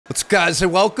What's up, guys,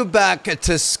 and welcome back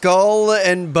to Skull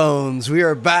and Bones. We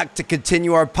are back to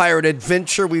continue our pirate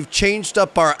adventure. We've changed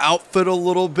up our outfit a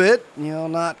little bit. You know,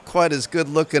 not quite as good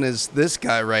looking as this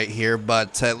guy right here,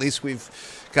 but at least we've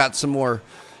got some more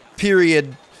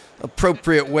period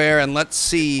appropriate wear. And let's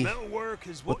see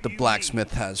what the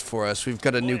blacksmith has for us. We've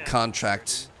got a new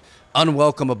contract.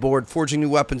 Unwelcome aboard. Forging new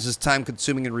weapons is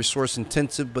time-consuming and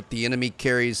resource-intensive, but the enemy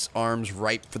carries arms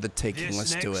ripe for the taking.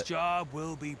 Let's do it. This job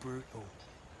will be brutal,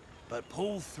 but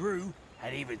pull through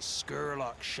and even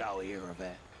Skurlock shall hear of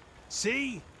it.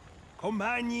 See,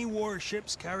 companion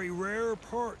warships carry rare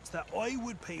parts that I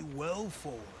would pay well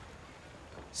for.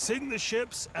 Sink the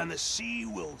ships and the sea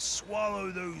will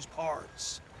swallow those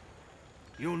parts.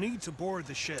 You'll need to board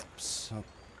the ships.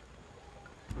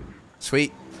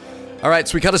 Sweet. All right,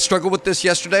 so we kind of struggled with this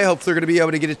yesterday. Hopefully we're going to be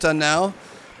able to get it done now.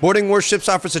 Boarding warships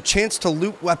offers a chance to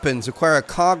loot weapons, acquire a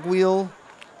cogwheel,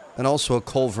 and also a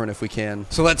culverin if we can.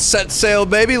 So let's set sail,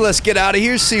 baby. Let's get out of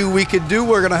here, see what we can do.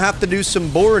 We're going to have to do some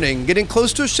boarding. Getting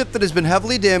close to a ship that has been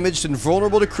heavily damaged and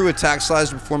vulnerable to crew attacks allows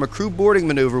to perform a crew boarding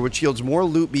maneuver, which yields more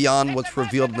loot beyond what's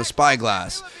revealed in the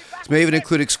spyglass. This may even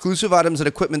include exclusive items and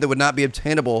equipment that would not be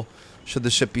obtainable should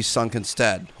the ship be sunk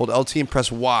instead. Hold LT and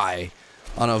press Y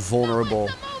on a vulnerable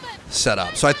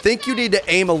setup. So I think you need to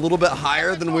aim a little bit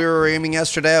higher than we were aiming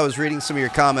yesterday. I was reading some of your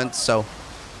comments, so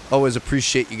always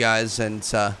appreciate you guys. And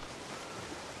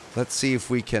let's see if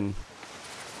we can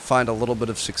find a little bit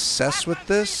of success with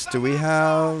this. Do we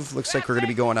have... Looks like we're going to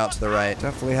be going out to the right.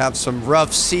 Definitely have some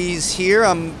rough seas here.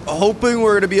 I'm hoping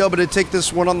we're going to be able to take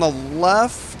this one on the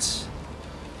left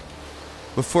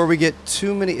before we get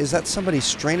too many... Is that somebody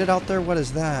stranded out there? What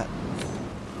is that?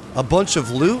 A bunch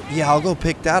of loot? Yeah, I'll go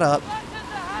pick that up.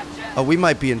 Oh, we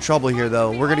might be in trouble here,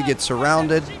 though. We're going to get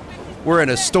surrounded. We're in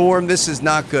a storm. This is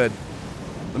not good.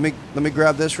 Let me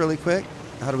grab this really quick.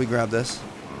 How do we grab this?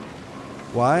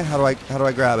 Why? How do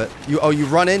I grab it? You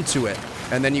run into it,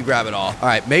 and then you grab it all. All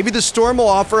right, maybe the storm will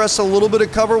offer us a little bit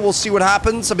of cover. We'll see what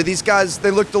happens. I mean, these guys,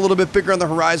 they looked a little bit bigger on the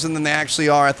horizon than they actually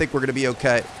are. I think we're going to be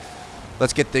okay.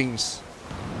 Let's get things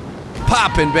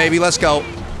popping, baby. Let's go.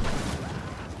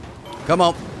 Come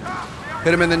on.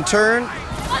 Hit him and then turn.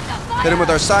 Hit him with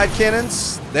our side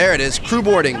cannons. There it is. Crew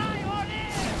boarding.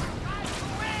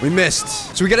 We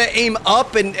missed. So we gotta aim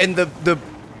up, and the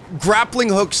grappling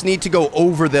hooks need to go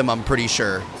over them, I'm pretty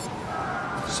sure.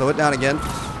 Slow it down again.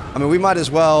 I mean, we might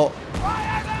as well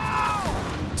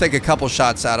take a couple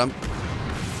shots at him.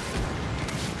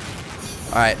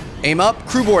 All right, aim up.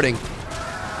 Crew boarding.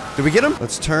 Did we get him?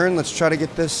 Let's turn. Let's try to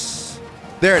get this.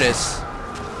 There it is.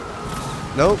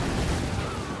 Nope.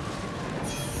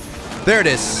 There it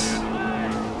is.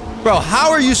 Bro,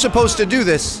 how are you supposed to do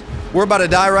this? We're about to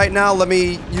die right now. Let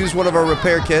me use one of our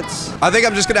repair kits. I think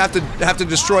I'm just gonna have to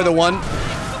destroy the one.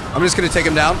 I'm just gonna take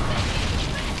him down,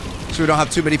 so we don't have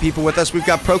too many people with us. We've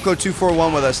got Proco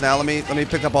 241 with us now. Let me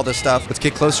pick up all this stuff. Let's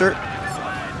get closer.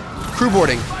 Crew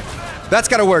boarding. That's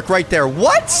gotta work right there.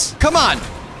 What? Come on.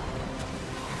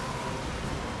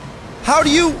 How do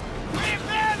you?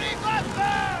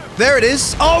 There it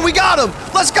is. Oh, we got him.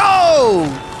 Let's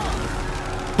go.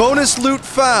 Bonus loot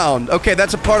found. Okay,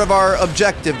 that's a part of our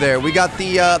objective there. We got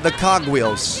the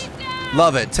cogwheels.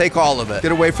 Love it. Take all of it.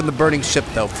 Get away from the burning ship,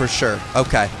 though, for sure.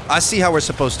 Okay, I see how we're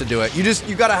supposed to do it.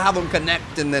 You gotta have them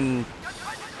connect, and then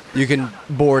you can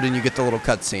board, and you get the little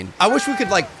cutscene. I wish we could,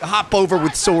 like, hop over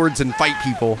with swords and fight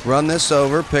people. Run this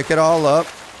over, pick it all up.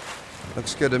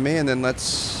 Looks good to me, and then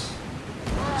let's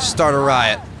start a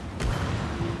riot.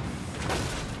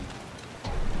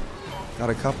 Got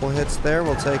a couple hits there.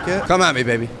 We'll take it. Come at me,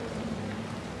 baby.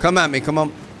 Come at me. Come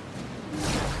on.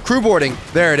 Crew boarding.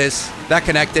 There it is. That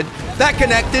connected. That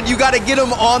connected. You got to get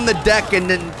them on the deck, and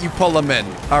then you pull them in.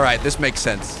 All right. This makes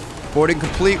sense. Boarding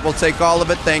complete. We'll take all of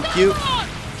it. Thank you.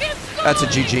 That's a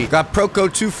GG. Got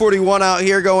Proco 241 out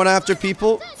here going after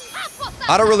people.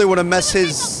 I don't really want to mess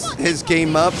his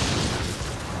game up.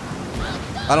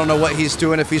 I don't know what he's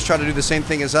doing, if he's trying to do the same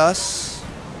thing as us.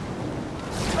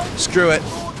 Screw it.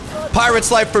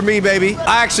 Pirate's life for me, baby.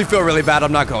 I actually feel really bad.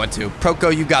 I'm not going to.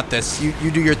 Proco, you got this.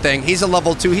 You do your thing. He's a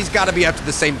level 2. He's got to be after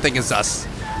the same thing as us.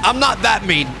 I'm not that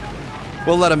mean.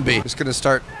 We'll let him be. Just going to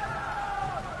start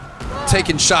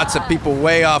taking shots at people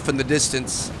way off in the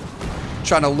distance.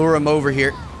 Trying to lure him over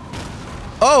here.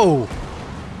 Oh!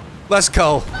 Let's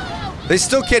go. They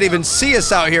still can't even see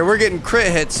us out here. We're getting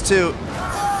crit hits, too.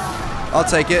 I'll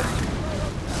take it.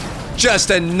 Just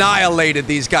annihilated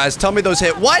these guys. Tell me those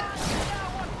hit. What?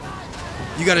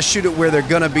 You gotta shoot it where they're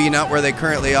gonna be, not where they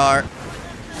currently are.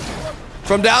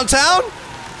 From downtown?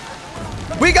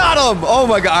 We got them! Oh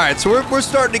my god. All right, so we're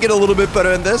starting to get a little bit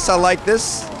better in this. I like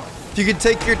this. If you can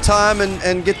take your time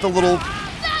and get the little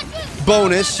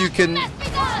bonus, you can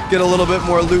get a little bit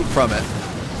more loot from it.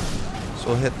 So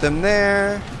we'll hit them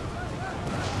there.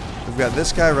 We've got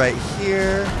this guy right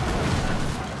here.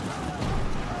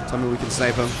 Tell me we can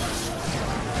snipe him.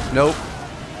 Nope.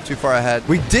 Too far ahead.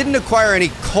 We didn't acquire any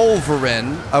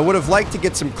culverin. I would have liked to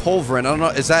get some culverin. I don't know.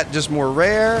 Is that just more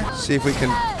rare? See if we can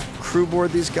crew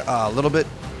board these guys. A little bit.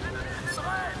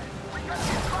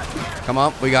 Come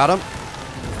on. We got him.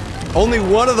 Only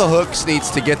one of the hooks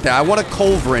needs to get there. I want a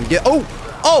culverin.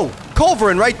 Oh,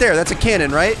 culverin right there. That's a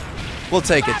cannon, right? We'll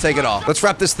take it. Take it all. Let's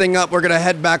wrap this thing up. We're going to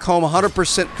head back home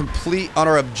 100% complete on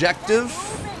our objective.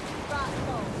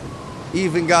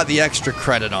 Even got the extra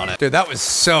credit on it. Dude, that was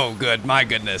so good. My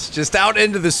goodness. Just out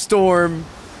into the storm,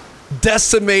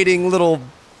 decimating little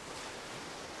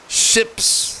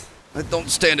ships that don't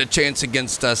stand a chance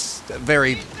against us.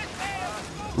 Very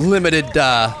limited,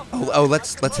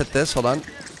 let's hit this. Hold on.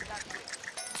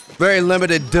 Very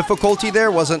limited difficulty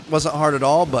there. Wasn't hard at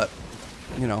all, but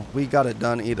you know, we got it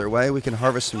done either way. We can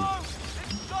harvest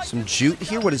some jute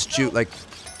here. What is jute? Like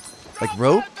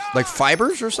rope? Like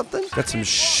fibers or something? Got some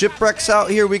shipwrecks out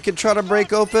here we could try to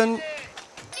break open.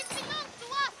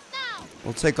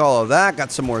 We'll take all of that.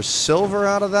 Got some more silver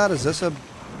out of that. Is this a...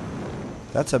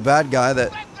 That's a bad guy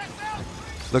that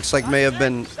looks like may have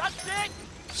been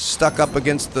stuck up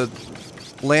against the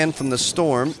land from the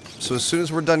storm. So as soon as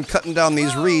we're done cutting down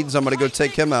these reeds, I'm going to go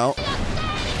take him out.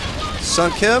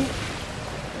 Sunk him.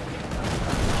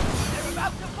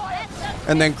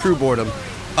 And then crew board him.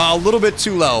 A little bit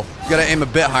too low. You gotta aim a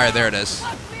bit higher. There it is.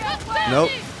 Nope.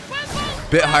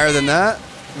 Bit higher than that.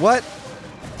 What?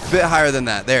 Bit higher than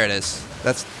that. There it is.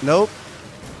 That's... Nope.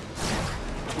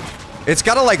 It's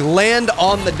gotta like land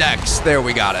on the decks. There,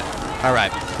 we got it. All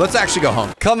right. Let's actually go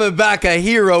home. Coming back a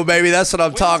hero, baby. That's what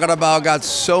I'm talking about. Got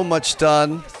so much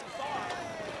done.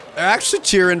 They're actually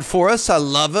cheering for us. I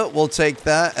love it. We'll take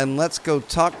that. And let's go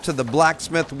talk to the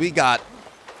blacksmith. We got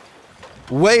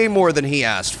way more than he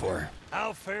asked for.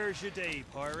 How fare's your day,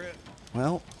 pirate?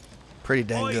 Well, pretty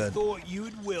dang good. I thought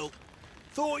you'd wilt,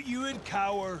 thought you would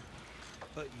cower,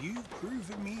 but you've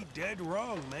proven me dead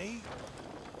wrong, mate.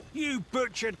 You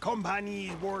butchered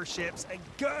Compagnie's warships and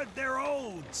gutted their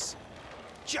holds,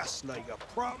 just like a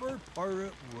proper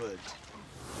pirate would.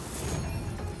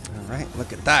 All right,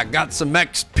 look at that. Got some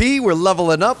XP. We're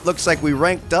leveling up. Looks like we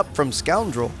ranked up from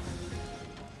Scoundrel.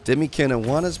 Demi-Cannon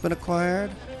 1 has been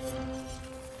acquired.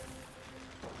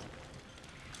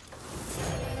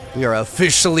 We are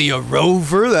officially a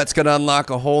rover. That's going to unlock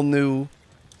a whole new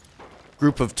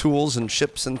group of tools and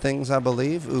ships and things, I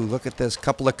believe. Ooh, look at this.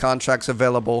 Couple of contracts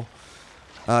available.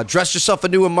 Dress yourself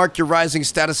anew and mark your rising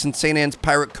status in St. Anne's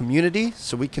pirate community.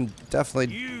 So we can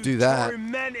definitely do that. You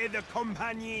tormented the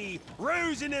Compagnie,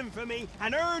 rose in infamy,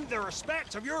 and earned the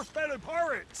respect of your fellow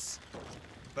pirates.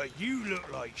 But you look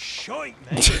like shite,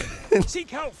 mate.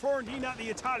 Seek out Florentine at the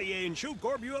Atelier and she'll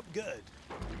garb you up good.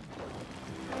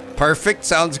 Perfect.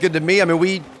 Sounds good to me. I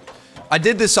mean, I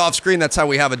did this off screen. That's how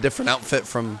we have a different outfit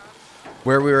from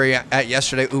where we were at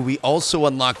yesterday. Ooh, we also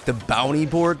unlocked the bounty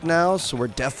board now, so we're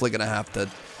definitely going to have to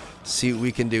see what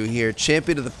we can do here.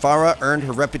 Champion of the Fara earned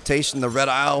her reputation in the Red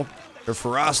Isle, her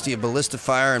ferocity of ballista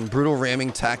fire and brutal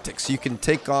ramming tactics. You can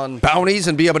take on bounties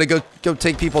and be able to go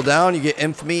take people down. You get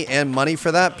infamy and money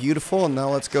for that. Beautiful. And now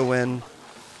let's go in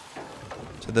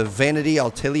to the Vanity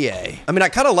Atelier. I mean, I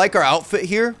kind of like our outfit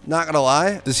here, not gonna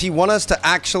lie. Does he want us to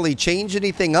actually change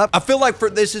anything up? I feel like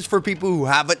this is for people who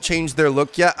haven't changed their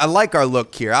look yet. I like our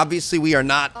look here. Obviously, we are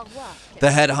not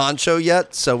the head honcho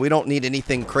yet, so we don't need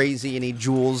anything crazy, any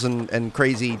jewels and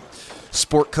crazy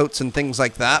sport coats and things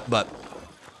like that. But,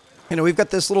 you know, we've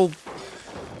got this little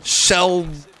shell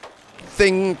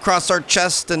thing across our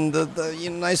chest and the you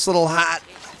know, nice little hat.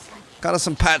 Got us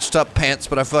some patched up pants,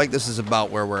 but I feel like this is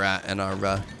about where we're at in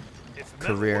our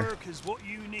career. Work is what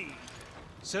you need.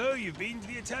 So you've been to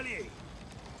the Atelier,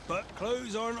 but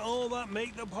clothes aren't all that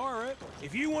make the pirate.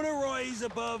 If you want to rise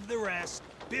above the rest,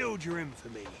 build your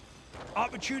infamy.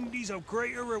 Opportunities of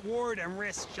greater reward and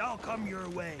risk shall come your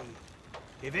way.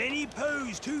 If any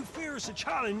pose too fierce a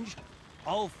challenge,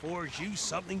 I'll forge you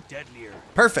something deadlier.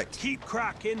 Perfect. Keep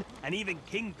cracking, and even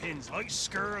kingpins like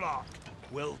Skurlock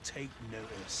will take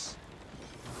notice.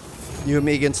 You and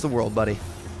me against the world, buddy.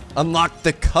 Unlock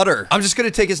the cutter. I'm just going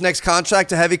to take his next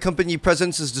contract. A heavy company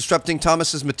presence is disrupting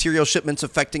Thomas's material shipments,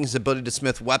 affecting his ability to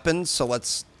smith weapons. So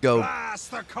let's go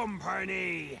Blast the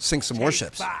company. sink some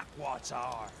warships. Back what's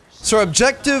ours. So our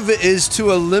objective is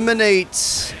to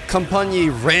eliminate Compagnie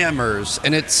rammers,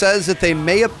 and it says that they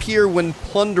may appear when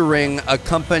plundering a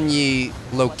Compagnie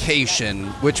location,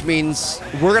 which means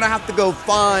we're gonna have to go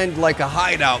find like a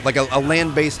hideout, like a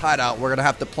land-based hideout. We're gonna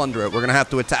have to plunder it. We're gonna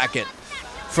have to attack it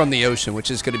from the ocean,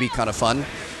 which is going to be kind of fun.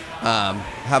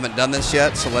 Haven't done this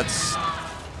yet, so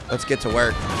let's get to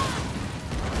work.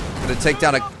 Gonna take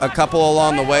down a couple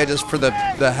along the way just for the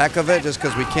heck of it, just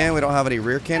because we can. We don't have any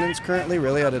rear cannons currently.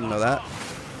 Really, I didn't know that.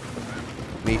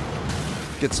 Neat.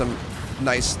 Get some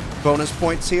nice bonus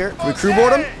points here. We crew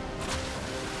board them.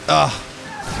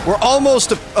 We're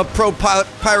almost a pro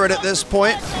pirate at this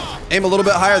point. Aim a little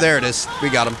bit higher. There it is. We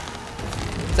got him.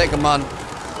 Take him on.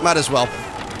 Might as well.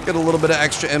 Get a little bit of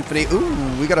extra infamy.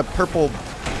 Ooh, we got a purple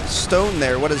stone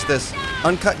there. What is this?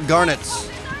 Uncut garnets.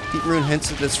 Deep rune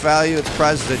hints at its value. It's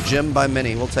prized as a gem by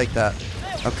many. We'll take that.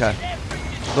 Okay.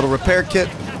 Little repair kit.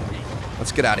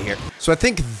 Let's get out of here. So I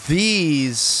think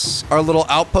these are little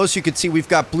outposts. You can see we've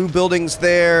got blue buildings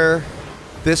there.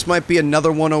 This might be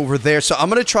another one over there. So I'm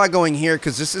going to try going here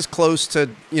because this is close to,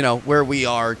 you know, where we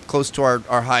are, close to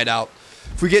our hideout.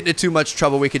 If we get into too much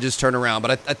trouble, we could just turn around.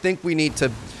 But I think we need to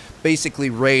basically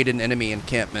raid an enemy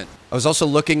encampment. I was also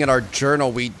looking at our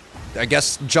journal. I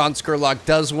guess John Scurlock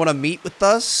does want to meet with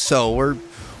us. So we're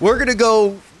going to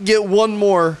go get one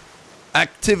more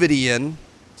activity in.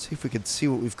 Let's see if we can see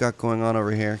what we've got going on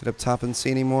over here. Get up top and see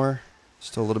any more.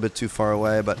 Still a little bit too far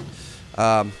away, but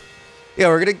yeah,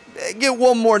 we're going to get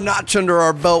one more notch under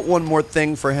our belt, one more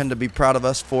thing for him to be proud of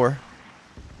us for.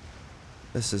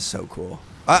 This is so cool.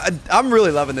 I'm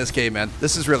really loving this game, man.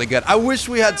 This is really good. I wish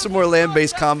we had some more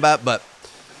land-based combat, but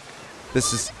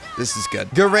this is good.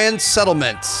 Garan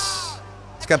Settlements.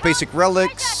 It's got basic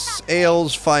relics,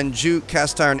 ales, fine jute,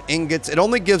 cast iron ingots. It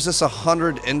only gives us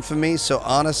 100 infamy, so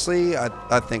honestly,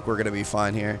 I think we're going to be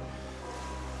fine here.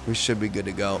 We should be good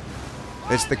to go.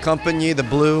 It's the company, the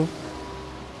blue.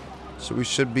 So we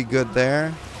should be good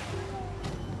there.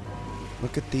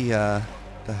 Look at the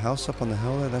house up on the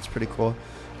hill there. That's pretty cool.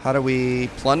 How do we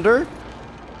plunder?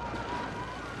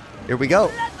 Here we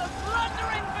go.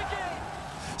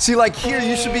 See, like here,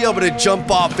 you should be able to jump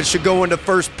off. It should go into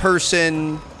first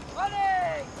person.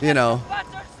 You know.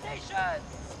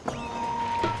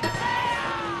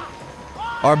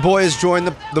 Our boy has joined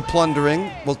the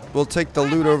plundering. We'll take the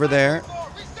loot over there.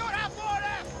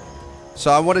 So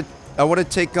I want to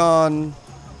take on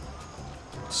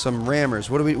some rammers.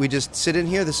 What do we just sit in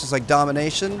here? This is like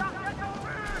domination.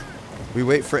 We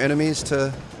wait for enemies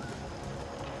to...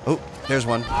 Oh, there's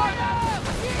one.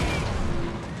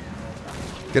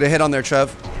 Get a hit on there,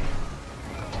 Trev.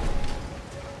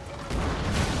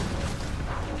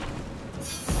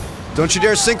 Don't you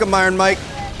dare sink 'em, Iron Mike.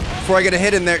 Before I get a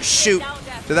hit in there. Shoot.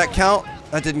 Did that count?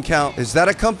 That didn't count. Is that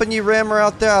a company rammer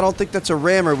out there? I don't think that's a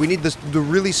rammer. We need the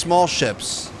really small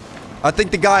ships. I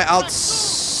think the guy out...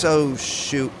 So,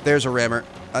 shoot. There's a rammer.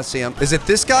 I see him. Is it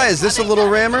this guy? Is this a little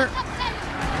rammer?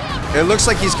 It looks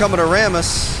like he's coming to ram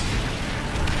us.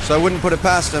 So I wouldn't put it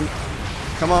past him.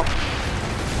 Come on.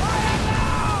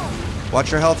 Watch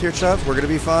your health here, Trev. We're going to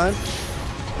be fine.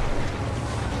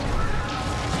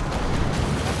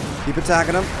 Keep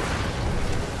attacking him.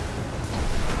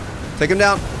 Take him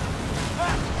down.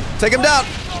 Take him down.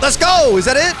 Let's go. Is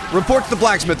that it? Report to the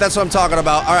blacksmith. That's what I'm talking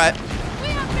about. All right.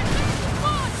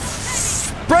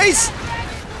 Brace.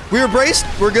 We were braced.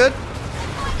 We're good.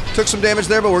 Took some damage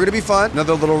there, but we're going to be fine.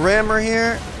 Another little rammer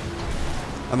here.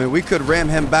 I mean, we could ram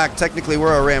him back. Technically,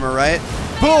 we're a rammer, right?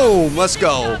 Boom. Let's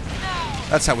go.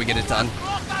 That's how we get it done.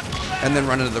 And then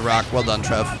run into the rock. Well done,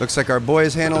 Trev. Looks like our boy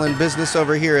is handling business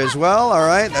over here as well. All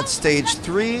right, that's stage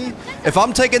 3. If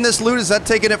I'm taking this loot, is that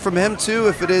taking it from him too?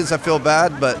 If it is, I feel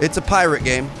bad, but it's a pirate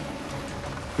game.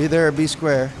 Be there or be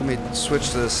square. Let me switch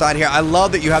to the side here. I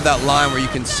love that you have that line where you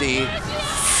can see.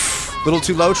 Little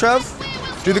too low, Trev?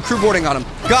 Do the crew boarding on him.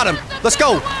 Got him. Let's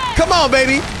go. Come on,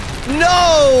 baby.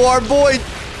 No,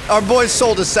 our boy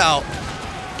sold us out.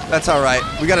 That's all right.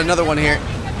 We got another one here.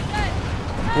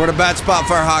 We're in a bad spot,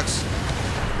 Firehawks.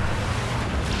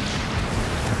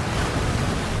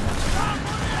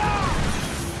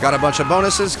 Got a bunch of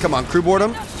bonuses. Come on, crew board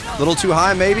him. A little too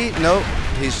high, maybe? Nope.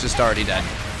 He's just already dead.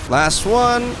 Last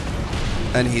one.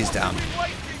 And he's down.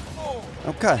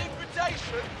 Okay.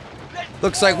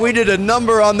 Looks like we did a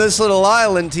number on this little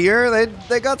island here.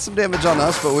 They got some damage on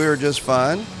us, but we were just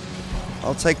fine.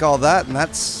 I'll take all that, and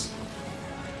that's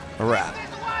a wrap.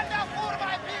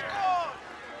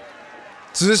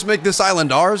 Does this make this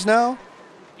island ours now?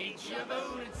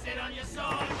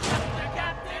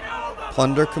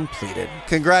 Plunder completed.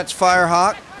 Congrats,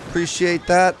 Firehawk. Appreciate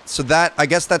that. So that, I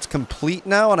guess that's complete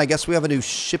now, and I guess we have a new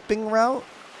shipping route.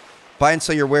 Buy and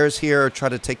sell your wares here or try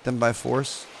to take them by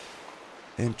force.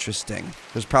 Interesting.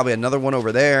 There's probably another one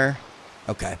over there.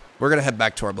 Okay. We're going to head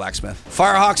back to our blacksmith.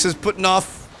 Firehawks is putting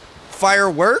off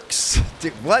fireworks?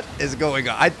 Dude, what is going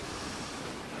on?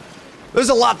 There's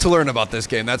a lot to learn about this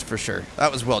game, that's for sure.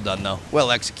 That was well done, though.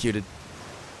 Well executed.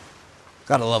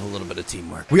 Gotta love a little bit of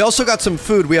teamwork. We also got some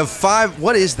food. We have 5,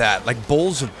 what is that? Like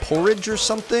bowls of porridge or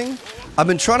something? I've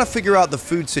been trying to figure out the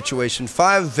food situation.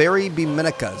 5 Very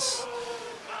Biminicas.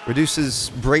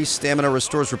 Reduces brace stamina,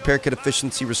 restores repair kit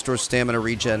efficiency, restores stamina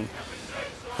regen.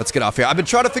 Let's get off here. I've been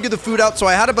trying to figure the food out, so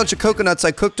I had a bunch of coconuts.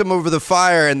 I cooked them over the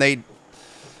fire, and they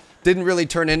didn't really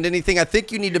turn into anything. I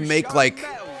think you need to make, like,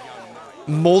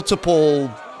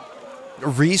 multiple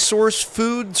resource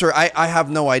foods, or I have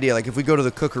no idea. Like, if we go to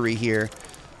the cookery here,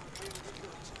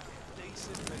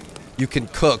 you can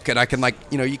cook, and I can, like,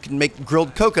 you know, you can make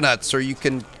grilled coconuts, or you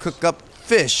can cook up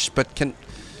fish, but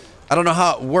I don't know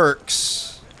how it works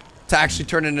to actually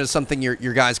turn it into something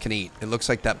your guys can eat. It looks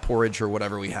like that porridge or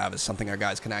whatever we have is something our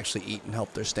guys can actually eat and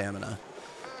help their stamina.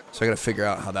 So I gotta figure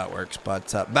out how that works.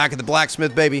 But back at the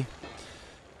blacksmith, baby.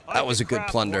 That was a good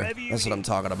plunder. That's what I'm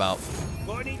talking about.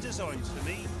 Got any designs for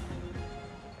me?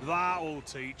 That'll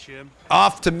teach him.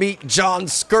 Off to meet John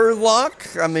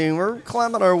Scurlock. I mean, we're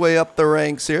climbing our way up the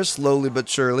ranks here, slowly but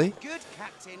surely. Good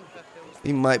captain fulfills.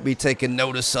 He might be taking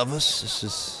notice of us. This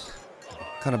is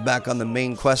kind of back on the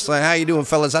main quest line. How you doing,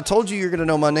 fellas? I told you you're gonna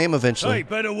know my name eventually. Hey,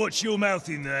 better watch your mouth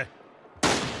in there.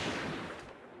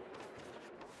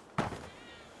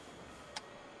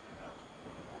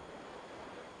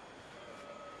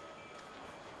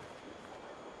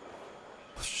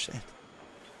 Oh, shit.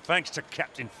 Thanks to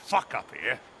Captain Fuck up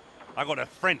here, I got a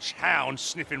French hound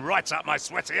sniffing right up my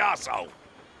sweaty arsehole.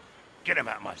 Get him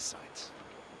out of my sight.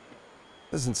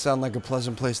 Doesn't sound like a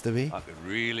pleasant place to be. I could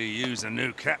really use a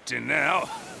new captain now.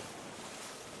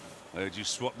 Heard you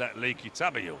swap that leaky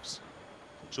tub of yours.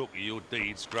 The talk of your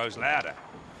deeds grows louder.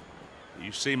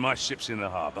 You see my ships in the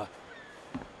harbour?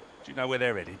 Do you know where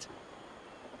they're headed?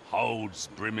 Holds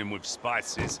brimming with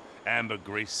spices,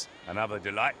 ambergris, and other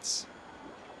delights.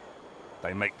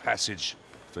 They make passage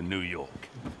for New York.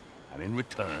 And in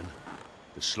return,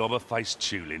 the slobber-faced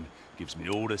Tulin gives me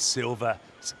all the silver,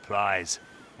 supplies,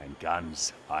 and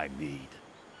guns I need.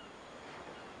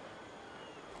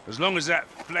 As long as that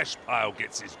flesh pile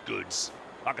gets his goods,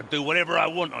 I can do whatever I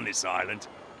want on this island.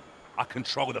 I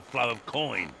control the flow of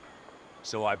coin,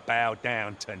 so I bow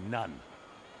down to none.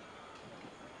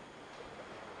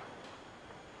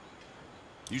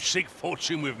 You seek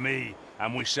fortune with me,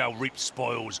 and we shall reap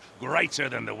spoils greater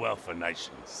than the wealth of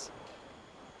nations.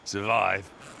 Survive,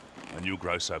 and you'll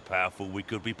grow so powerful we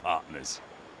could be partners.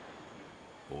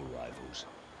 Or rivals.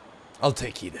 I'll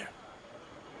take either.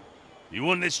 You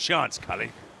want this chance,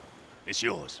 Cully? It's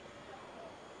yours.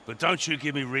 But don't you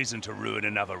give me reason to ruin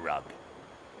another rug.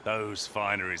 Those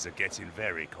fineries are getting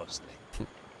very costly.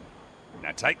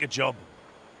 Now take a job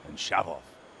and shove off.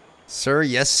 Sir,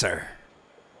 yes, sir.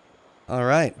 All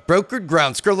right. Brokered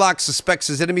ground. Scurlock suspects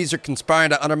his enemies are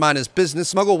conspiring to undermine his business,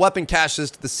 smuggle weapon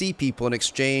caches to the sea people in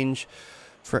exchange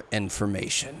for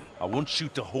information. I want you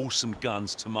to haul some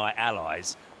guns to my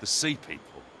allies, the sea people.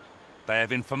 They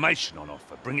have information on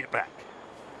offer. Bring it back.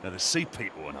 Now, the sea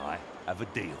people and I have a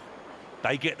deal.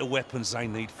 They get the weapons they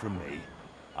need from me,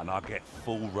 and I get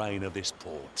full reign of this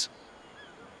port.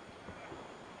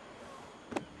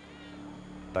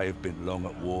 They have been long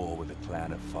at war with the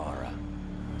clan of Farah,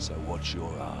 so watch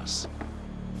your ass.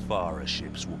 Farah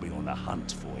ships will be on the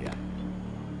hunt for you.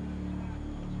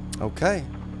 Okay.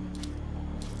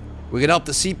 We can help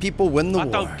the sea people win the war.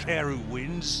 I don't care who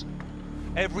wins.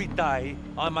 Every day,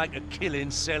 I make a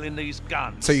killing selling these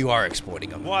guns. So you are exploiting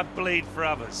them. Why bleed for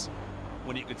others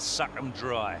when you could suck them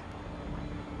dry?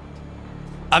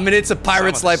 I mean, it's a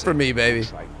pirate's Some of the life for me, baby.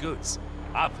 trade goods.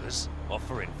 Others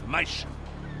offer information.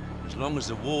 As long as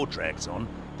the war drags on,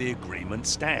 the agreement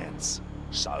stands.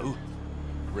 So,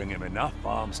 bring him enough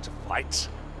arms to fight,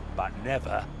 but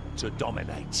never to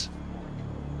dominate.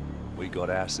 We got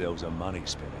ourselves a money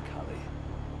spinner, Cully.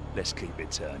 Let's keep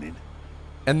it turning.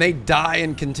 And they die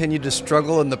and continue to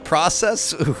struggle in the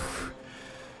process? Oof.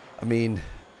 I mean,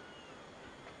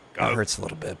 it hurts a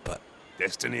little bit, but...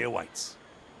 Destiny awaits.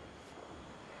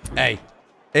 Hey,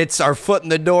 it's our foot in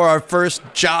the door, our first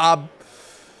job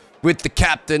with the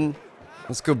captain.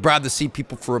 Let's go bribe the sea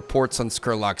people for reports on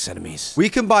Scurlock's enemies. We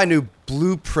can buy new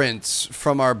blueprints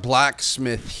from our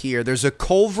blacksmith here. There's a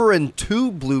Culverin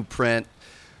 2 blueprint.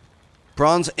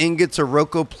 Bronze ingots,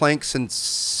 Iroko planks, and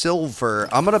silver.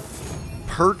 I'm going to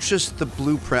purchase the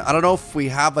blueprint. I don't know if we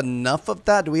have enough of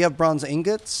that. Do we have bronze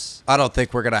ingots? I don't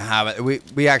think we're going to have it.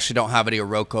 We actually don't have any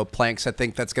Iroko planks. I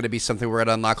think that's going to be something we're going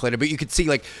to unlock later. But you can see,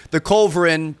 like, the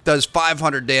Culverin does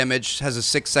 500 damage, has a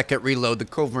 6-second reload. The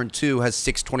Culverin 2 has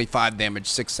 625 damage,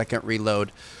 6-second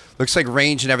reload. Looks like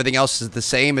range and everything else is the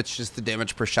same. It's just the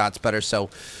damage per shot's better. So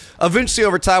eventually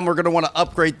over time, we're going to want to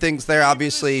upgrade things there.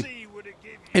 Obviously,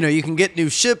 you know, you can get new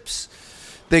ships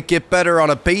that get better on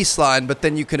a baseline, but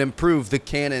then you can improve the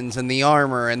cannons and the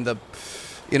armor and the,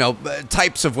 you know,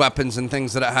 types of weapons and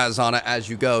things that it has on it as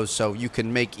you go. So you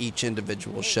can make each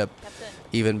individual ship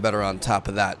even better on top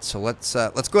of that. So let's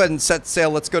go ahead and set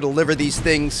sail. Let's go deliver these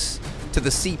things to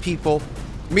the sea people,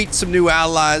 meet some new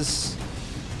allies.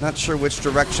 Not sure which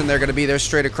direction they're going to be. They're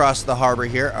straight across the harbor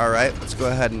here. All right, let's go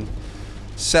ahead and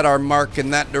set our mark in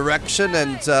that direction,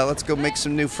 and let's go make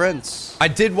some new friends. I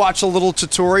did watch a little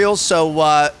tutorial,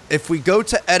 so if we go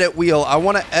to edit wheel, I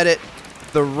want to edit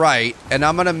the right, and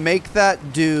I'm going to make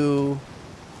that do...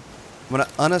 I'm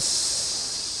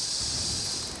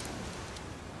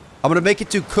going to make it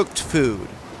do cooked food.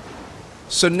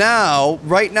 So now,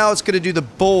 right now it's going to do the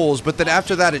bowls, but then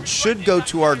after that it should go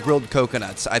to our grilled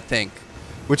coconuts, I think.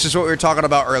 Which is what we were talking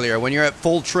about earlier. When you're at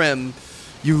full trim,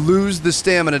 you lose the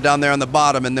stamina down there on the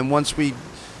bottom, and then once we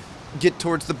get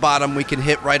towards the bottom, we can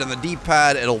hit right on the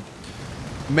D-pad. It'll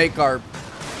make our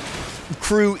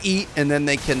crew eat, and then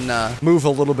they can move a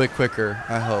little bit quicker,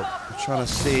 I hope. I'm trying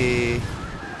to see...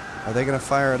 Are they going to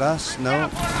fire at us? No.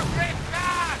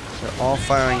 They're all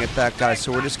firing at that guy,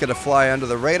 so we're just going to fly under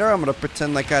the radar. I'm going to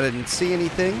pretend like I didn't see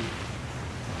anything.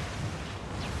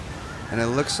 And it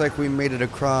looks like we made it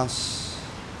across...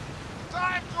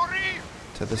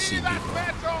 to the sea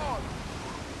people.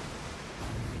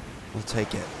 We'll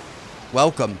take it.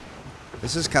 Welcome.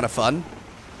 This is kind of fun.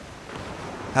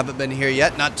 Haven't been here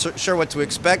yet. Not sure what to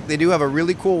expect. They do have a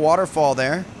really cool waterfall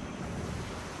there.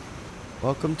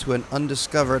 Welcome to an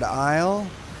undiscovered isle.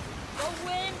 The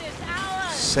wind is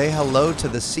ours. Say hello to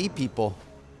the sea people.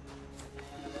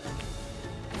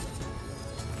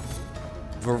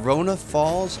 Verona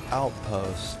Falls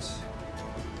Outpost.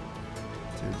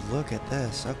 Dude, look at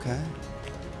this. Okay.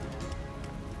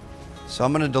 So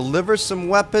I'm going to deliver some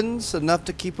weapons, enough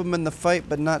to keep them in the fight,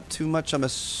 but not too much. I'm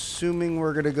assuming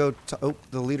we're going to go to... Oh,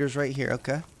 the leader's right here.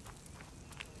 Okay.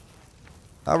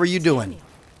 How are you doing?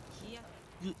 Here,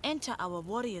 you enter our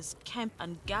warriors' camp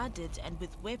unguarded and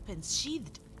with weapons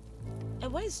sheathed. A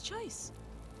wise choice.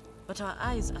 But our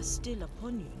eyes are still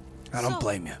upon you. I don't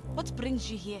blame you. What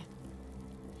brings you here?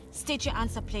 State your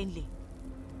answer plainly.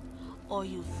 Or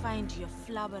you find your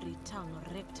flowery tongue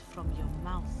ripped from your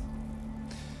mouth.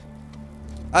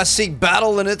 I seek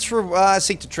battle, and it's for... I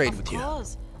seek to trade with you. Of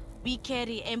course. We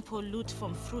carry ample loot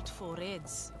from fruitful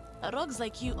raids. Rogues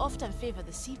like you often favor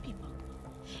the sea people.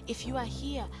 If you are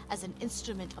here as an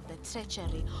instrument of the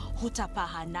treachery,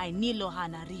 Hutapahanai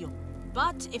Nilohana Rio.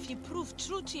 But if you prove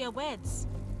true to your words,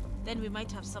 then we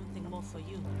might have something more for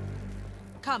you.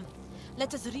 Come,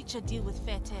 let us reach a deal with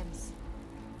fair terms.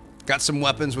 Got some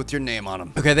weapons with your name on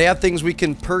them. Okay, they have things we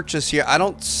can purchase here. I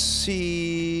don't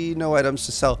see no items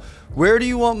to sell. Where do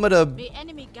you want me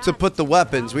to put the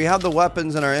weapons? We have the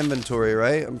weapons in our inventory,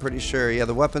 right? I'm pretty sure. Yeah,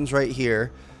 the weapons right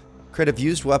here. Creative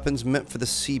used weapons meant for the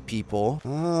sea people.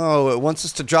 Oh, it wants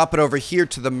us to drop it over here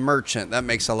to the merchant. That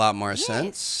makes a lot more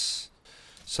sense.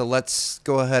 So let's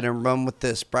go ahead and run with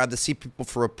this. Bribe the sea people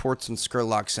for reports on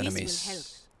Skurlock's enemies. This will help.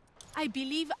 I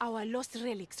believe our lost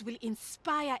relics will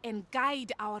inspire and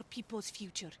guide our people's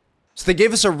future. So they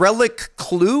gave us a relic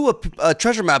clue, a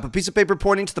treasure map, a piece of paper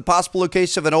pointing to the possible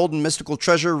location of an old and mystical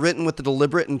treasure written with a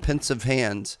deliberate and pensive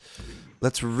hand.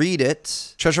 Let's read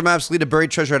it. Treasure maps lead to buried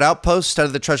treasure at outposts.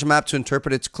 Study the treasure map to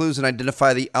interpret its clues and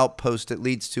identify the outpost it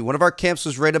leads to. One of our camps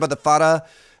was raided by the Fada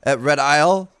at Red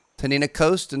Isle, Tanina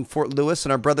Coast, and Fort Lewis,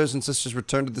 and our brothers and sisters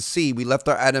returned to the sea. We left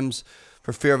our items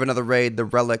for fear of another raid. The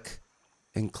relic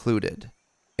included.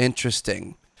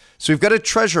 Interesting. So we've got a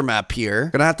treasure map here.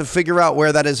 Gonna have to figure out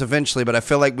where that is eventually, but I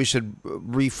feel like we should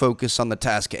refocus on the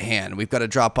task at hand. We've got to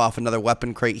drop off another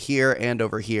weapon crate here and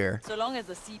over here. So long as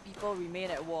the sea people remain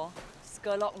at war,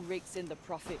 Skurlock rakes in the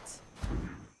profits.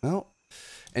 Well,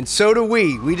 and so do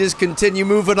we. We just continue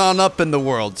moving on up in the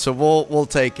world, so we'll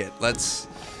take it. Let's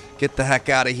get the heck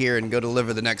out of here and go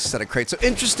deliver the next set of crates. So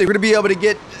interesting. We're going to be able to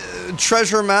get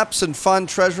treasure maps and find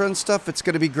treasure and stuff. It's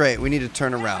going to be great. We need to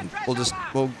turn around.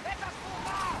 We'll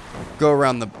go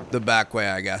around the back way,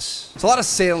 I guess. It's a lot of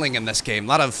sailing in this game. A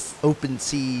lot of open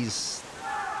seas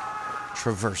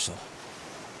traversal.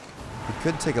 We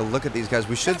could take a look at these guys.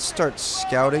 We should start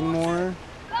scouting more.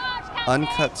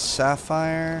 Uncut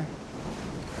Sapphire.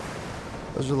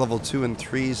 Those are level 2 and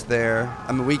 3s there.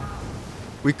 I mean,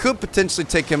 we could potentially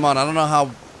take him on. I don't know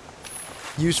how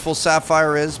useful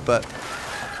Sapphire is, but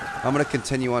I'm going to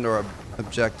continue on to our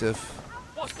objective.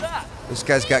 What's that? This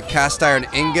guy's got cast iron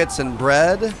ingots and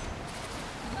bread.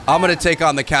 I'm going to take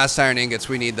on the cast iron ingots.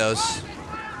 We need those.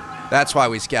 That's why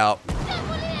we scout.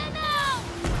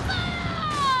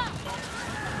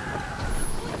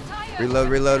 Reload,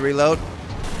 reload, reload.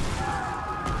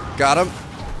 Got him.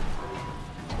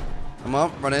 Come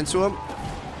on, run into him.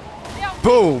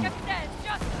 Boom.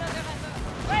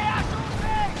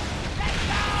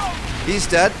 He's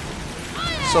dead.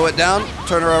 Slow it down.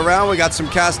 Turn her around. We got some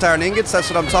cast iron ingots.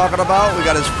 That's what I'm talking about. We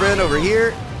got his friend over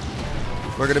here.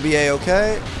 We're going to be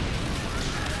A-okay.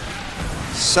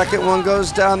 Second one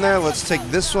goes down there. Let's take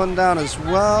this one down as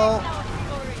well.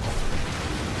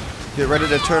 Get ready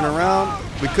to turn around.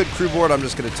 We could crew board. I'm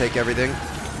just going to take everything.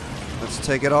 Let's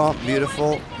take it all.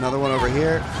 Beautiful. Another one over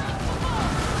here.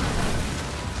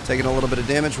 Taking a little bit of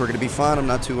damage. We're going to be fine. I'm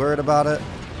not too worried about it.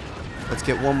 Let's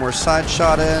get one more side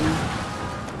shot in.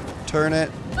 Turn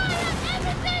it.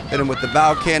 Hit him with the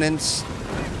bow cannons.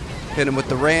 Hit him with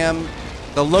the ram.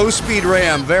 The low-speed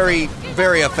ram. Very,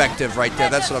 very effective right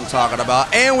there. That's what I'm talking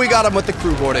about. And we got him with the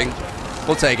crew boarding.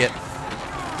 We'll take it.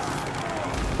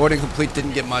 Boarding complete.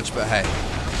 Didn't get much, but hey.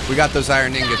 We got those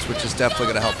iron ingots, which is definitely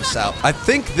going to help us out. I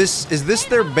think is this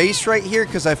their base right here?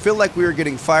 Because I feel like we were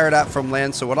getting fired at from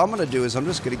land. So what I'm going to do is I'm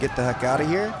just going to get the heck out of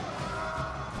here.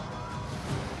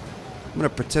 I'm going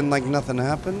to pretend like nothing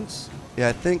happens. Yeah,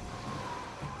 I think...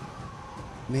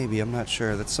 Maybe, I'm not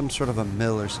sure. That's some sort of a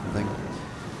mill or something.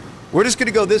 We're just going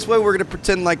to go this way. We're going to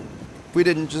pretend like we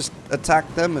didn't just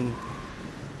attack them and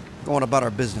go on about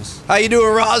our business. How you doing,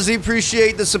 Rozzy?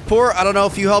 Appreciate the support. I don't know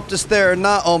if you helped us there or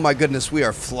not. Oh my goodness, we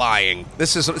are flying.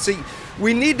 This is... See,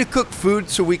 we need to cook food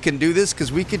so we can do this because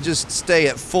we could just stay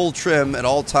at full trim at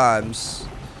all times.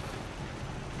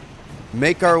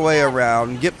 Make our way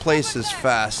around. Get places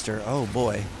faster. Oh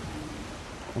boy.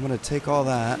 I'm going to take all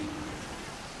that.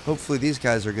 Hopefully these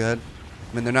guys are good.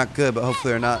 I mean, they're not good, but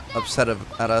hopefully they're not upset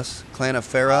at us. Clan of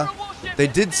Farah. They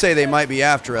did say they might be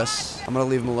after us. I'm going to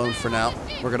leave them alone for now.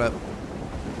 We're going to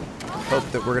hope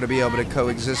that we're going to be able to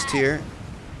coexist here.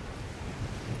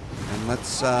 And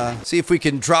let's see if we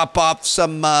can drop off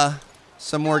some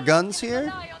more guns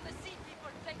here.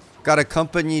 Got a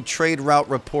company trade route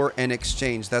report and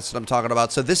exchange. That's what I'm talking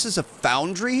about. So this is a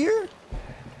foundry here?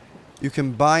 You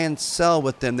can buy and sell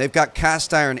with them. They've got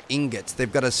cast iron ingots.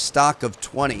 They've got a stock of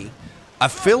 20. I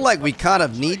feel like we kind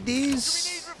of need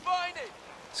these.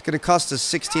 It's going to cost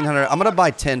us 1,600. I'm going to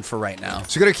buy 10 for right now.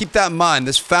 So you're going to keep that in mind.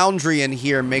 This foundry in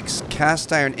here makes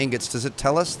cast iron ingots. Does it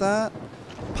tell us that?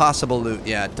 Possible loot.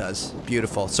 Yeah, it does.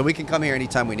 Beautiful. So we can come here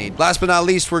anytime we need. Last but not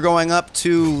least, we're going up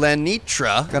to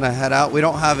Lenitra. Gonna head out. We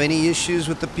don't have any issues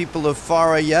with the people of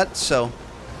Farah yet, so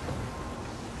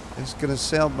just gonna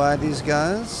sail by these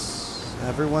guys.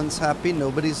 Everyone's happy.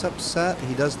 Nobody's upset.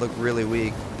 He does look really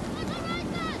weak.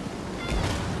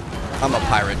 I'm a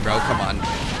pirate, bro. Come on.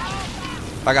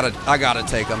 I gotta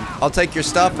take him. I'll take your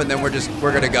stuff, and then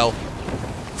we're gonna go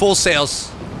full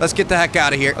sails. Let's get the heck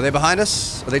out of here. Are they behind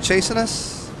us? Are they chasing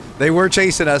us? They were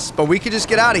chasing us, but we could just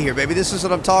get out of here, baby. This is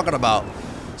what I'm talking about.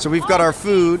 So we've got our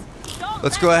food.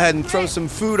 Let's go ahead and throw some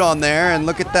food on there, and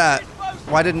look at that.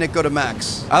 Why didn't it go to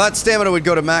max? I thought stamina would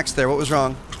go to max there. What was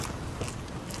wrong?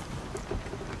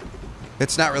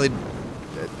 It's not really...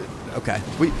 Okay.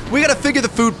 We gotta figure the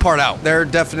food part out. They're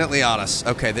definitely on us.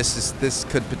 Okay, this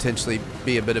could potentially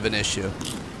be a bit of an issue.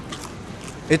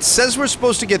 It says we're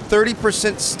supposed to get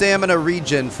 30% stamina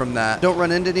regen from that. Don't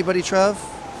run into anybody, Trev.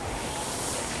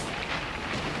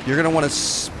 You're gonna want to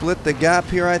split the gap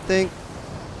here, I think.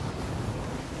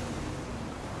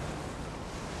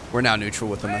 We're now neutral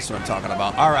with them. That's what I'm talking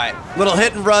about. All right, little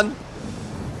hit and run.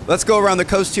 Let's go around the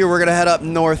coast here. We're gonna head up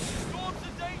north.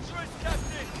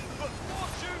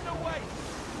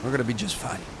 We're gonna be just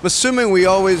fine. I'm assuming we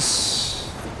always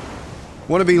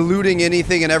want to be looting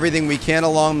anything and everything we can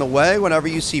along the way. Whenever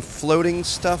you see floating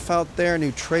stuff out there, a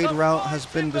new trade route has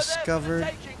been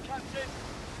discovered.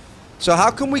 So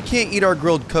how come we can't eat our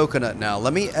grilled coconut now?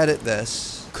 Let me edit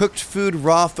this. Cooked food,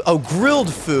 raw food. Oh,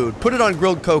 grilled food. Put it on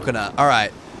grilled coconut. All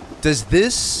right. Does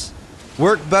this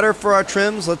work better for our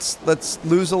trims? Let's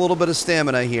lose a little bit of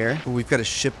stamina here. Ooh, we've got a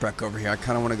shipwreck over here. I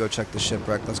kind of want to go check the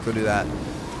shipwreck. Let's go do that.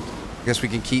 I guess we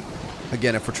can keep,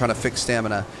 again, if we're trying to fix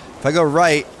stamina. If I go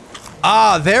right,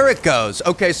 there it goes.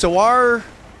 Okay, so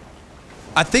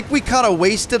I think we kind of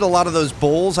wasted a lot of those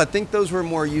bowls. I think those were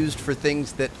more used for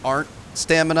things that aren't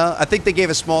stamina. I think they gave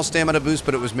a small stamina boost,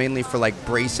 but it was mainly for like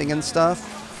bracing and stuff.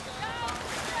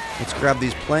 Let's grab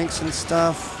these planks and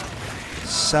stuff.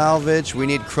 Salvage. We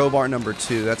need crowbar number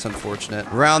 2. That's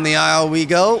unfortunate. Around the aisle we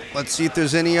go. Let's see if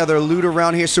there's any other loot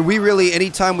around here. So we really,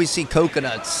 anytime we see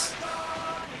coconuts,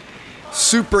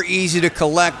 super easy to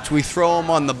collect. We throw them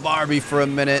on the Barbie for a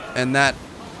minute, and that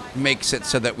makes it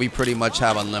so that we pretty much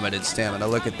have unlimited stamina.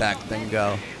 Look at that thing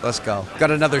go. Let's go.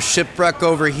 Got another shipwreck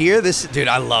over here. Dude,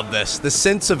 I love this. The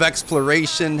sense of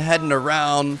exploration, heading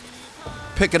around,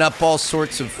 picking up all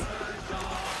sorts of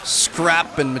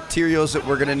scrap and materials that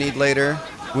we're going to need later.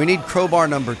 We need crowbar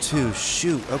number 2.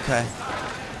 Shoot, okay.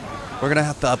 We're going to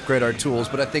have to upgrade our tools,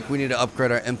 but I think we need to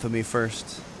upgrade our infamy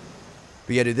first.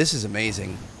 But yeah, dude, this is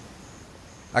amazing.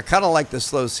 I kind of like the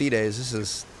slow sea days.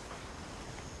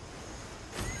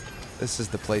 This is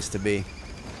the place to be.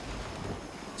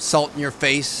 Salt in your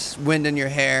face, wind in your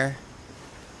hair.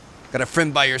 Got a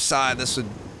friend by your side. This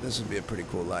would be a pretty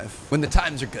cool life. When the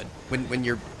times are good. When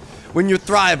you're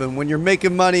thriving, when you're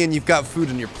making money and you've got food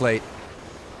on your plate.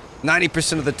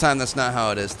 90% of the time, that's not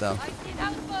how it is, though.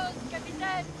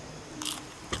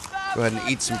 Go ahead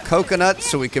and eat some coconuts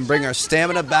so we can bring our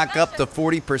stamina back up to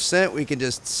 40%. We can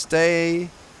just stay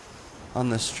on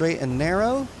the straight and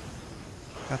narrow.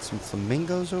 Got some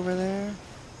flamingos over there.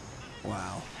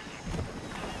 Wow.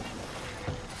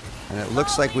 And it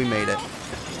looks like we made it.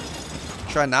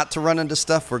 Try not to run into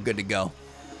stuff. We're good to go.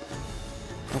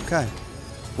 Okay.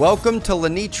 Welcome to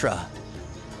Lenitra.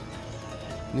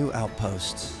 New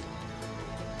outpost.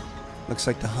 Looks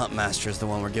like the Huntmaster is the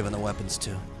one we're giving the weapons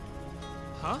to.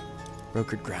 Huh?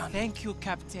 Brokered ground. Thank you,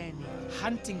 Captain.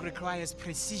 Hunting requires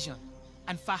precision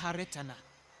and Faharetana.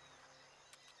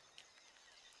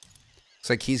 Looks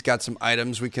like he's got some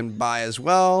items we can buy as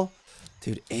well.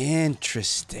 Dude,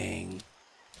 interesting.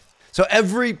 So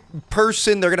every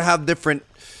person, they're going to have different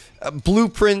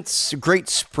blueprints. Great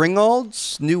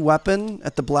Springalds, new weapon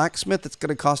at the blacksmith. It's going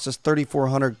to cost us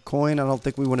 3,400 coin. I don't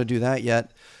think we want to do that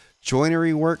yet.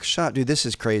 Joinery workshop. Dude, this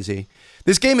is crazy.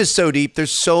 This game is so deep.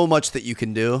 There's so much that you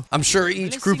can do. I'm sure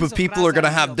each group of people are going to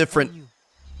have different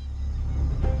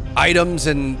items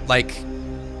and like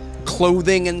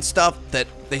clothing and stuff that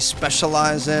they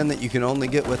specialize in that you can only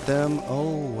get with them.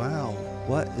 Oh, wow.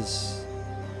 What is...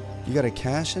 You got a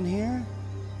cache in here?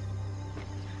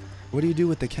 What do you do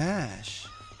with the cache?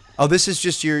 Oh, this is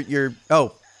just your...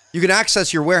 Oh, you can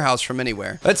access your warehouse from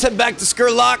anywhere. Let's head back to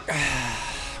Skurlock.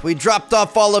 We dropped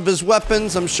off all of his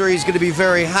weapons. I'm sure he's going to be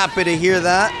very happy to hear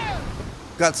that.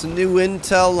 Got some new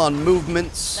intel on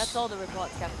movements. That's all the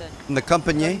reports, Captain. From the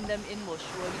company. Turning them in will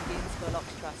surely gain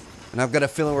Skurlock's trust. And I've got a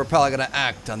feeling we're probably going to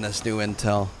act on this new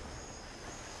intel.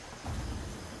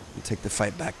 And take the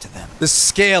fight back to them. The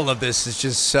scale of this is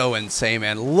just so insane,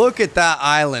 man. Look at that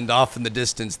island off in the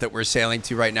distance that we're sailing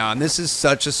to right now. And this is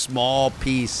such a small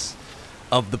piece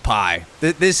of the pie.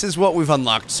 This is what we've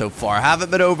unlocked so far.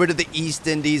 Haven't been over to the East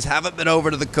Indies. Haven't been over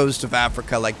to the coast of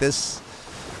Africa like this.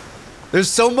 There's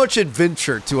so much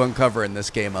adventure to uncover in this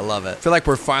game. I love it. I feel like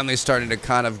we're finally starting to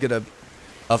kind of get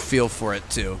a feel for it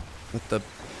too. With the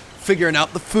figuring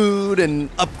out the food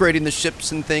and upgrading the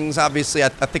ships and things. Obviously, I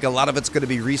think a lot of it's going to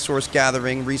be resource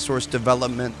gathering, resource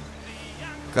development.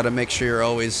 Got to make sure you're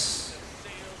always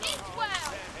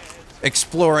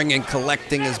exploring and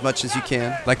collecting as much as you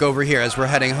can. Like over here, as we're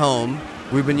heading home,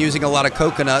 we've been using a lot of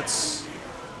coconuts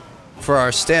for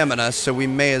our stamina, so we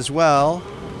may as well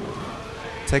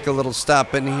take a little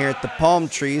stop in here at the palm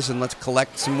trees and let's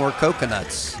collect some more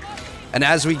coconuts. And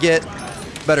as we get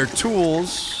better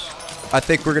tools, I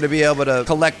think we're going to be able to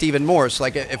collect even more. So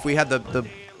like if we had the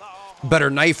better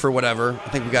knife or whatever, I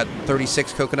think we got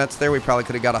 36 coconuts there. We probably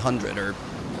could have got 100 or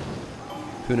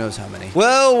who knows how many.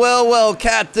 Well, well, well,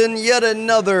 Captain, yet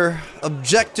another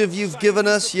objective you've given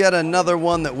us. Yet another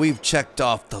one that we've checked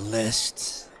off the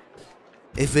list.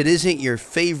 If it isn't your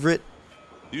favorite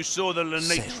You saw the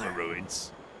Lenitra sailor.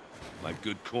 ruins. Made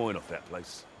good coin off that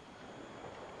place.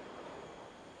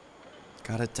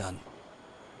 Got it done.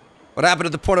 What happened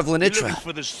at the port of You're looking Lenitra?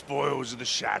 for the spoils of the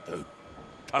Shadow.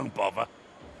 Don't bother.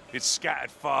 It's scattered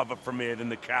farther from here than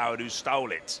the coward who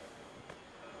stole it.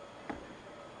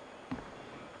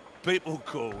 People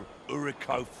call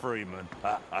Uriko Freeman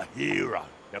a hero,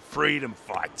 a freedom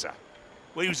fighter.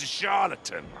 Well, he was a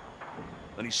charlatan,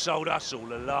 and he sold us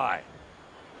all a lie.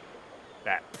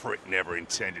 That prick never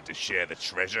intended to share the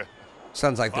treasure.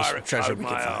 Sounds like this Pirate treasure owed we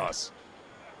can my find. arse.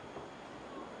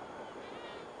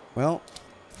 Well,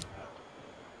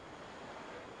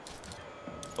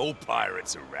 All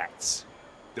pirates are rats.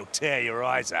 They'll tear your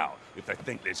eyes out if they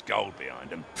think there's gold behind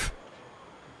them.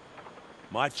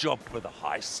 My job for the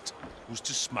heist was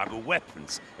to smuggle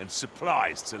weapons and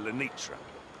supplies to Lenitra.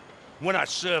 When I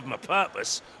served my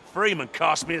purpose, Freeman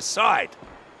cast me aside.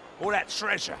 All that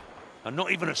treasure, and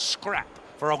not even a scrap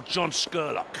for old John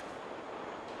Skurlock.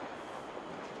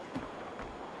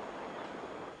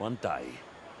 One day,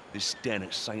 this den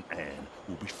at St. Anne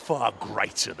will be far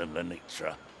greater than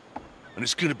Lenitra. And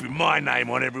it's gonna be my name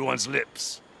on everyone's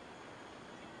lips.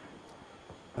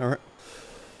 all right.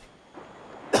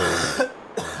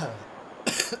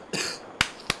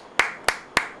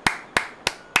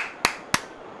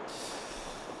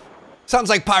 Sounds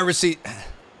like piracy.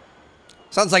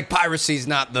 Sounds like piracy's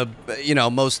not the, you know,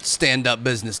 most stand-up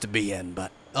business to be in,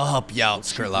 but I'll help you out,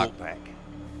 What's you Skurlock. brought back?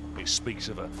 It speaks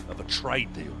of a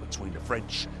trade deal between the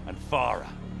French and Farah.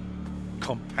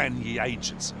 Compagnie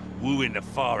agents wooing the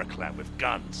Farah clan with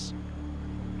guns.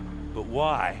 But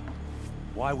why?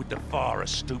 Why would the Farah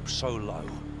stoop so low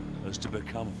as to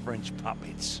become French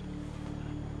puppets?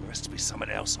 There has to be something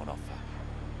else on offer.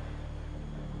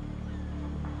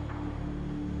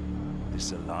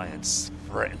 This alliance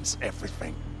threatens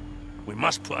everything. We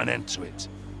must put an end to it.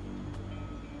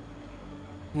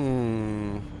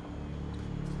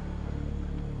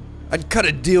 I'd cut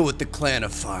a deal with the clan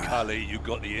of Farah. Cully, you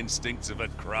got the instincts of a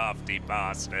crafty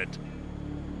bastard.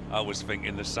 I was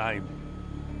thinking the same.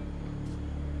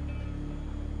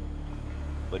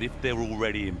 But if they're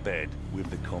already in bed with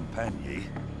the Compagnie,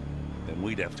 then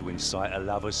we'd have to incite a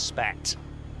lover's spat.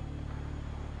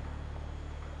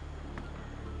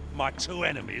 My two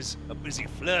enemies are busy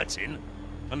flirting,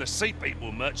 and the Sea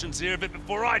People merchants hear of it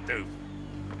before I do.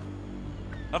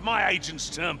 Have my agents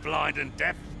turned blind and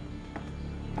deaf?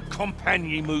 The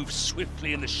Compagnie moves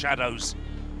swiftly in the shadows,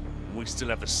 and we still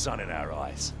have the sun in our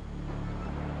eyes.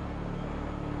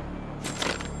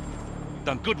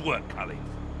 Done good work, Cully.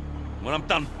 When I'm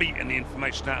done beating the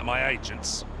information out of my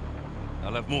agents,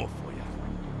 I'll have more for you.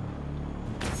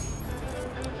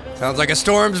 Sounds like a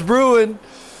storm's brewing.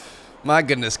 My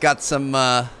goodness, got some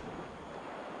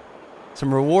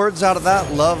rewards out of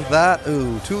that. Love that.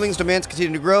 Ooh, Tooling's demands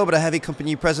continue to grow, but a heavy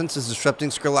company presence is disrupting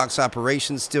Skurlock's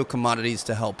operations. Steal commodities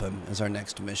to help him as our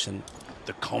next mission.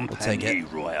 The Compagnie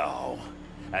Royale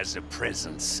has a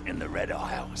presence in the Red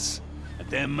Isles.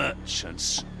 Their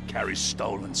merchants carry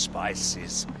stolen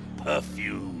spices,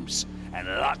 perfumes, and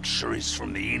luxuries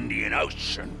from the Indian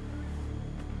Ocean.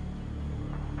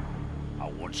 I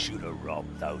want you to rob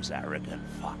those arrogant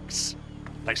fucks.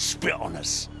 They spit on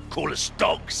us, call us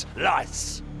dogs,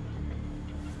 lice.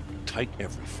 Take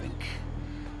everything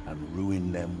and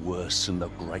ruin them worse than the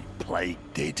Great Plague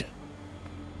did.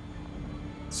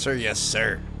 Sir, yes,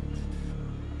 sir.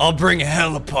 I'll bring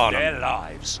hell upon them. Their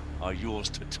lives are yours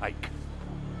to take.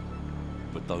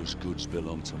 But those goods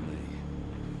belong to me.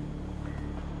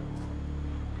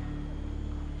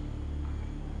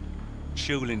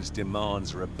 Tuling's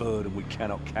demands are a burden we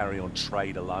cannot carry on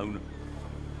trade alone.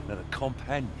 Now the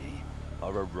Compagnie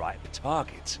are a ripe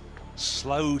target,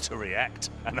 slow to react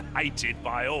and hated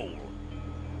by all.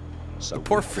 So The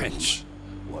poor we do French.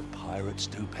 what pirates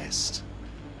do best.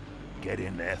 Get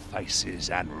in their faces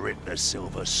and rip the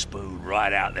silver spoon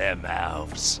right out their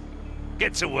mouths.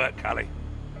 Get to work, Cully.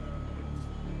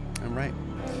 All right.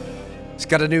 He's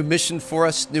got a new mission for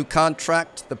us, new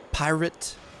contract, the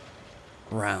Pirate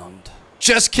Round.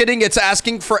 Just kidding, it's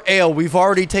asking for ale. We've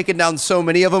already taken down so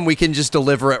many of them, we can just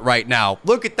deliver it right now.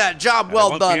 Look at that, job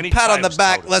well done. Pat on the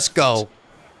back, let's go.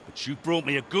 But you brought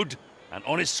me a good and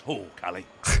honest haul, Cully.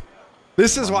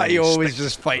 This is My why you main always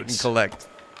just fight and goods. collect.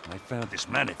 I found this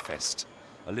manifest,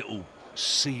 a little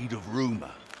seed of rumor,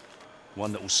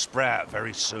 one that will sprout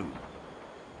very soon.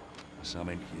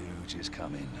 Something huge is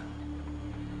coming.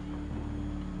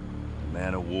 A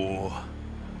man of war,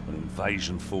 an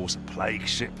invasion force, a plague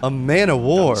ship. A man of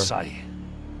war. Don't say.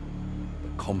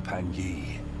 The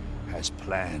Compagnie has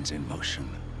plans in motion,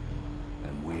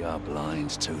 and we are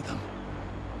blind to them.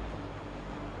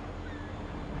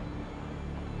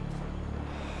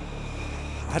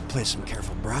 I'd play some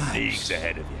careful bribes. Leagues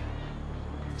ahead of you.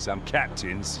 Some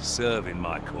captains serving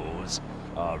my cause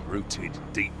are rooted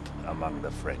deep among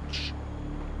the French.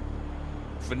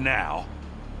 For now,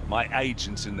 my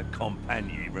agents in the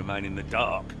Compagnie remain in the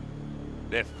dark.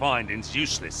 Their findings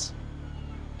useless.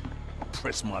 I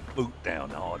press my boot down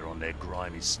harder on their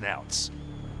grimy snouts.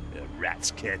 The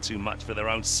rats care too much for their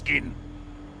own skin.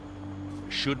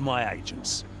 Should my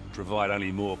agents provide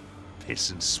only more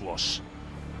piss and swash,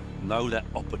 know that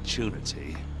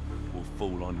opportunity will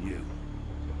fall on you.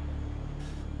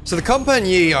 So the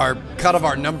Compagnie are kind of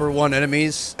our #1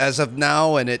 enemies as of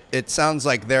now, and it sounds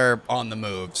like they're on the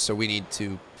move, so we need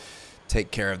to take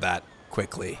care of that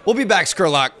quickly. We'll be back,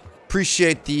 Skurlock.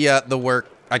 Appreciate the work.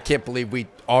 I can't believe we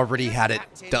already had it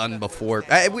done before.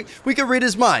 We could read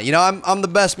his mind. You know, I'm the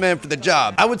best man for the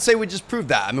job. I would say we just proved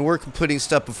that. I mean, we're completing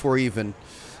stuff before he even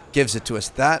gives it to us.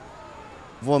 That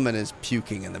woman is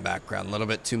puking in the background. A little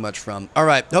bit too much from. All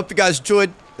right. Hope you guys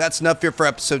enjoyed. That's enough here for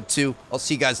episode 2. I'll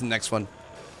see you guys in the next one.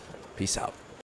 Peace out.